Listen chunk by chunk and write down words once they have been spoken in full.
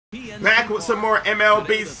Back with some more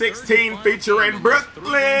MLB 16 featuring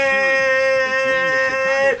Brooklyn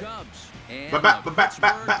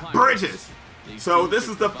Bridges. So this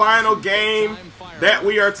is the final game that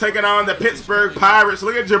we are taking on the Pittsburgh Pirates.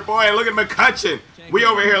 Look at your boy, look at McCutcheon. We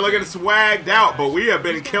over here looking swagged out, but we have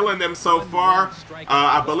been killing them so far.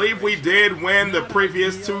 I believe we did win the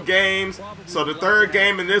previous 2 games, so the 3rd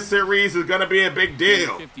game in this series is going to be a big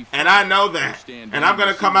deal. And I know that. And I'm going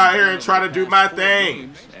to come out here and try to do my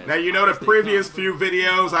thing. Now, you know, the previous few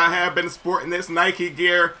videos, I have been sporting this Nike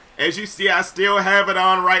gear. As you see, I still have it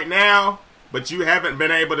on right now, but you haven't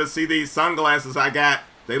been able to see these sunglasses I got.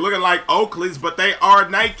 They looking like Oakley's, but they are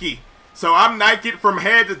Nike. So I'm Nike'd from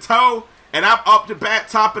head to toe. And I'm up to bat,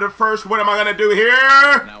 top of the first. What am I going to do here?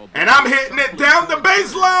 And I'm hitting it down the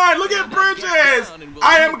baseline. Look at Bridges.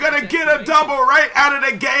 I am going to get a double right out of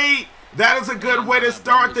the gate. That is a good way to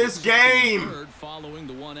start this game.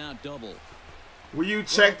 Will you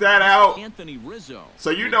check that out? So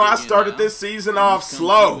you know I started this season off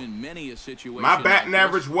slow. My batting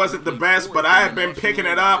average wasn't the best, but I have been picking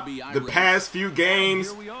it up the past few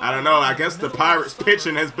games. I don't know, I guess the Pirates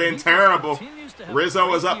pitching has been terrible.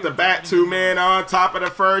 Rizzo is up to bat, 2 men on top of the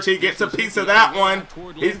first. He gets a piece of that one.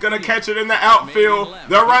 He's going to catch it in the outfield.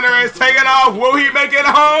 The runner is taking off. Will he make it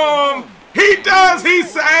home? He does. He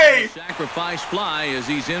saved. Sacrifice fly as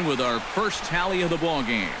he's in with our first tally of the ball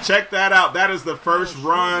game. Check that out. That is the first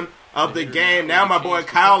run of the game. Now my boy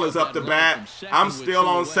Kyle is up to bat. I'm still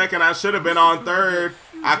on second. I should have been on third.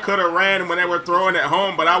 I could have ran when they were throwing it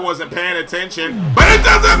home, but I wasn't paying attention. But it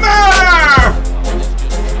doesn't matter.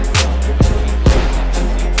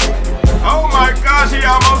 Oh my gosh, he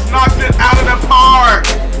almost knocked it out of the park.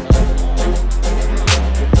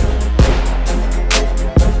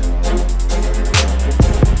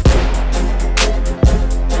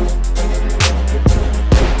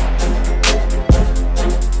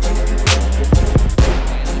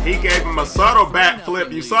 He gave him a subtle bat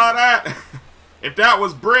flip. You saw that? If that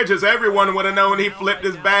was Bridges, everyone would have known he flipped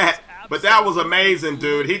his bat. But that was amazing,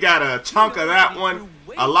 dude. He got a chunk of that one.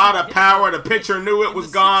 A lot of power. The pitcher knew it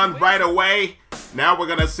was gone right away. Now we're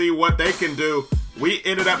going to see what they can do. We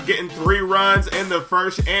ended up getting 3 runs in the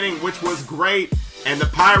first inning, which was great. And the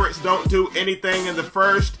Pirates don't do anything in the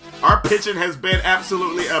first. Our pitching has been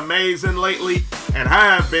absolutely amazing lately. And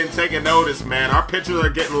I have been taking notice, man. Our pitchers are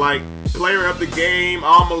getting like player of the game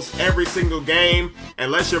almost every single game.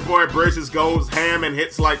 Unless your boy Bridges goes ham and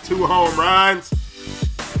hits like 2 home runs.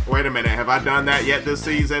 Wait a minute, have I done that yet this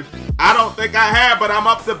season? I don't think I have, but I'm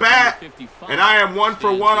up to bat. And I am 1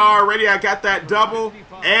 for 1 already. I got that double,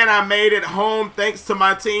 and I made it home thanks to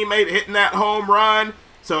my teammate hitting that home run.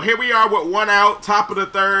 So here we are with 1 out, top of the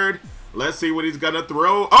 3rd. Let's see what he's going to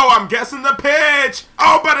throw. Oh, I'm guessing the pitch.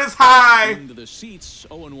 Oh, but it's high. Into the seats,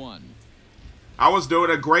 0-1. I was doing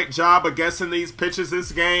a great job of guessing these pitches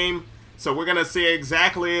this game. So we're going to see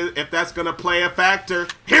exactly if that's going to play a factor.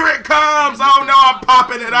 Here it comes. Oh, no, I'm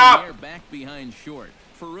popping it up. Back behind short.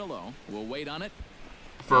 Furillo will wait on it.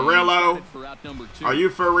 Furillo. Are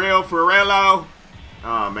you for real, Furillo?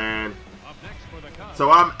 Oh, man.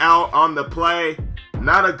 So I'm out on the play.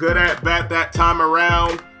 Not a good at-bat that time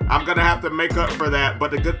around. I'm going to have to make up for that.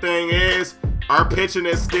 But the good thing is our pitching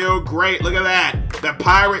is still great. Look at that. The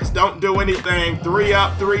Pirates don't do anything. 3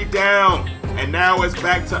 up, 3 down. And now it's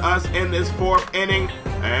back to us in this 4th inning.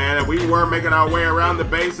 And we were making our way around the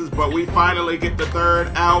bases, but we finally get the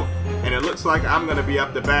 3rd out. And it looks like I'm going to be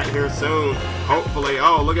up to bat here soon. Hopefully.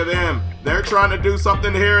 Oh, look at them. They're trying to do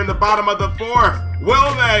something here in the bottom of the 4th.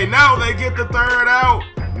 Will they? No, they get the 3rd out.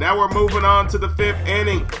 Now we're moving on to the 5th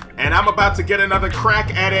inning. And I'm about to get another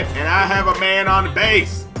crack at it. And I have a man on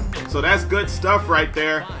base. So that's good stuff right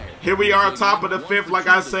there. Here we are, top of the 5th. Like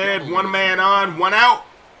I said, 1 man on, 1 out.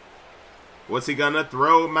 What's he gonna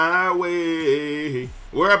throw my way?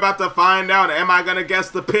 We're about to find out. Am I gonna guess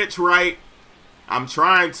the pitch right? I'm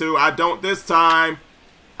trying to. I don't this time.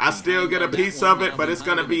 I still get a piece of it, but it's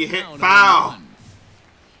gonna be hit foul.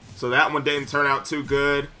 So that one didn't turn out too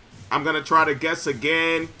good. I'm gonna try to guess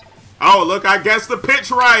again. Oh, look, I guessed the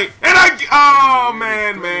pitch right. And oh,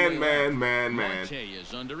 man.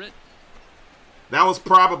 That was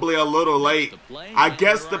probably a little late. I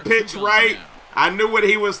guessed the pitch right. I knew what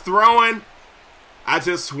he was throwing. I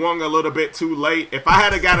just swung a little bit too late. If I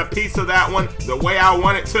had got a piece of that one the way I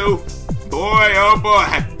wanted to, boy, oh boy,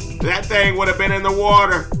 that thing would have been in the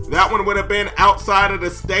water. That one would have been outside of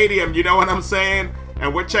the stadium, you know what I'm saying?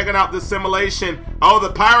 And we're checking out the simulation. Oh,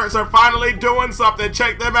 the Pirates are finally doing something.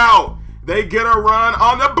 Check them out. They get a run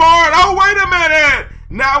on the board. Oh, wait a minute.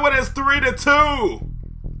 Now it is 3-2.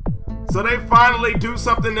 So they finally do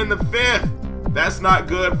something in the 5th. That's not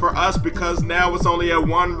good for us because now it's only a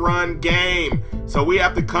 1-run game. So we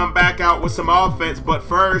have to come back out with some offense. But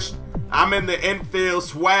first, I'm in the infield,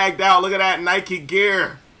 swagged out. Look at that Nike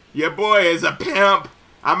gear. Your boy is a pimp.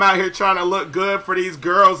 I'm out here trying to look good for these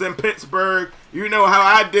girls in Pittsburgh. You know how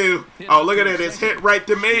I do. Oh, look at it. It's hit right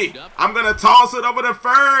to me. I'm going to toss it over to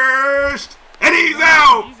first. And he's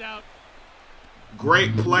out.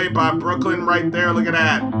 Great play by Brooklyn right there. Look at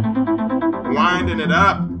that. Winding it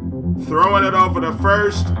up. Throwing it over to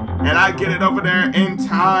first. And I get it over there in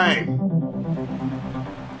time.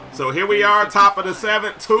 So here we are, top of the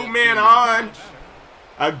 7th. 2 men on.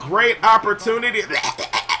 A great opportunity.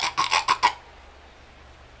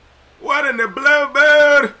 What in the blue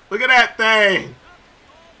bird? Look at that thing.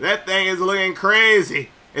 That thing is looking crazy.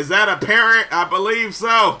 Is that a parrot? I believe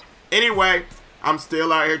so. Anyway, I'm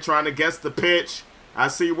still out here trying to guess the pitch. I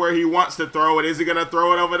see where he wants to throw it. Is he going to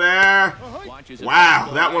throw it over there?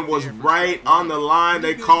 Wow, that one was right on the line.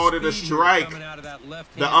 They called it a strike.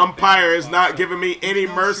 The umpire is not giving me any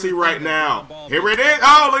mercy right now. Here it is.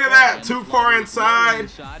 Oh, look at that. Too far inside.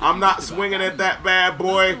 I'm not swinging at that bad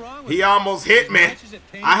boy. He almost hit me.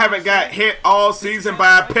 I haven't got hit all season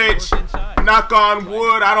by a pitch. Knock on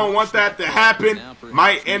wood. I don't want that to happen.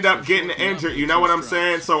 Might end up getting injured. You know what I'm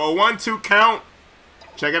saying? So a 1-2 count.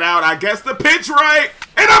 Check it out. I guessed the pitch right.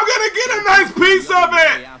 And I'm going to get a nice piece of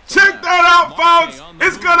it. Check that out, folks.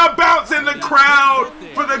 It's going to bounce in the crowd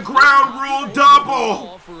for the ground rule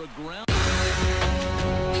double.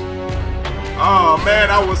 Oh,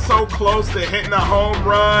 man, I was so close to hitting a home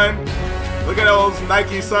run. Look at those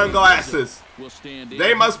Nike sunglasses.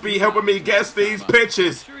 They must be helping me guess these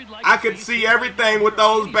pitches. I could see everything with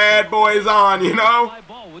those bad boys on, you know?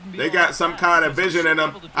 They got some kind of vision in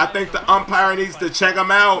them. I think the umpire needs to check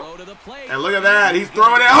them out. And look at that. He's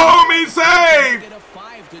throwing it home. He's saved.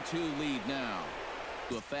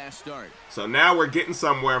 So now we're getting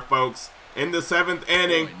somewhere, folks. In the 7th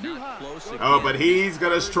inning. Oh, but he's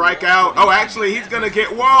going to strike out. Oh, actually, he's going to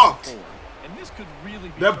get walked.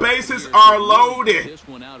 The bases are loaded.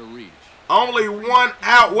 Only 1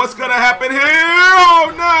 out. What's going to happen here? Oh,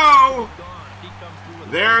 no.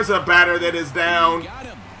 There's a batter that is down.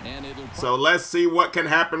 So let's see what can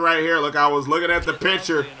happen right here. Look, I was looking at the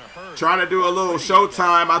pitcher, trying to do a little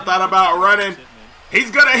showtime. I thought about running.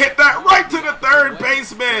 He's going to hit that right to the third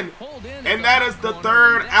baseman. And that is the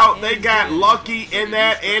 3rd out. They got lucky in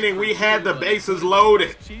that inning. We had the bases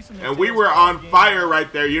loaded. And we were on fire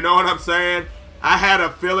right there. You know what I'm saying? I had a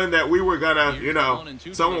feeling that we were going to, you know,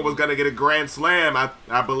 someone was going to get a grand slam,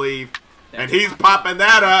 I believe. And he's popping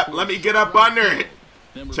that up. Let me get up under it.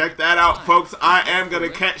 Check that out, folks. I am going to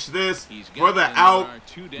catch this for the out,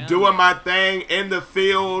 doing my thing in the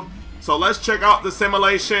field. So let's check out the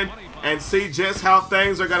simulation and see just how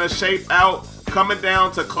things are going to shape out coming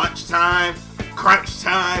down to clutch time, crunch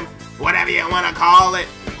time, whatever you want to call it.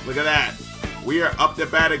 Look at that. We are up to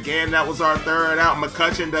bat again. That was our 3rd out.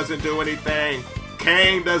 McCutcheon doesn't do anything.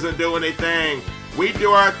 Kane doesn't do anything. We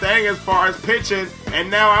do our thing as far as pitching,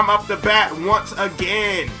 and now I'm up to bat once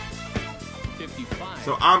again.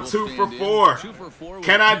 So I'm 2 for 4.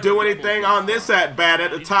 Can I do anything on this at bat at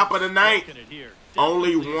the top of the 9th?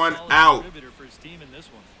 Only 1 out.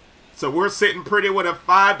 So we're sitting pretty with a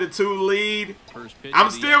 5-2 lead. I'm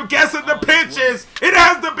still guessing the pitches. It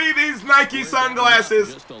has to be these Nike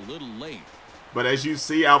sunglasses. But as you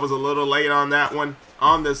see, I was a little late on that one,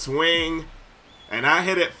 on the swing. And I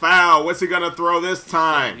hit it foul. What's he going to throw this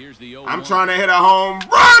time? I'm trying to hit a home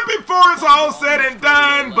run before it's all said and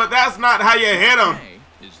done, but that's not how you hit them.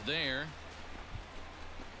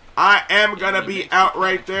 I am going to be out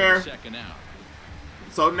right there.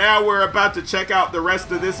 So now we're about to check out the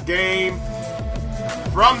rest of this game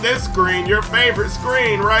from this screen, your favorite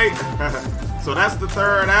screen, right? So that's the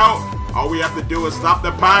 3rd out. All we have to do is stop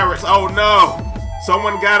the Pirates. Oh, no.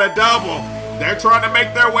 Someone got a double. They're trying to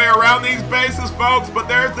make their way around these bases, folks, but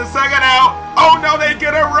there's the 2nd out. Oh, no, they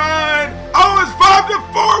get a run. Oh, it's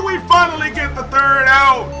 5-4. We finally get the 3rd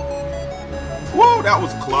out. Woo, that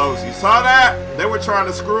was close. You saw that? They were trying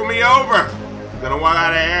to screw me over. Gonna walk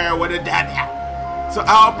out of here with a W. So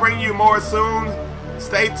I'll bring you more soon.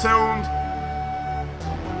 Stay tuned.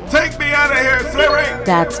 Take me out of here, Siri.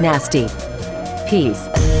 That's nasty. Peace.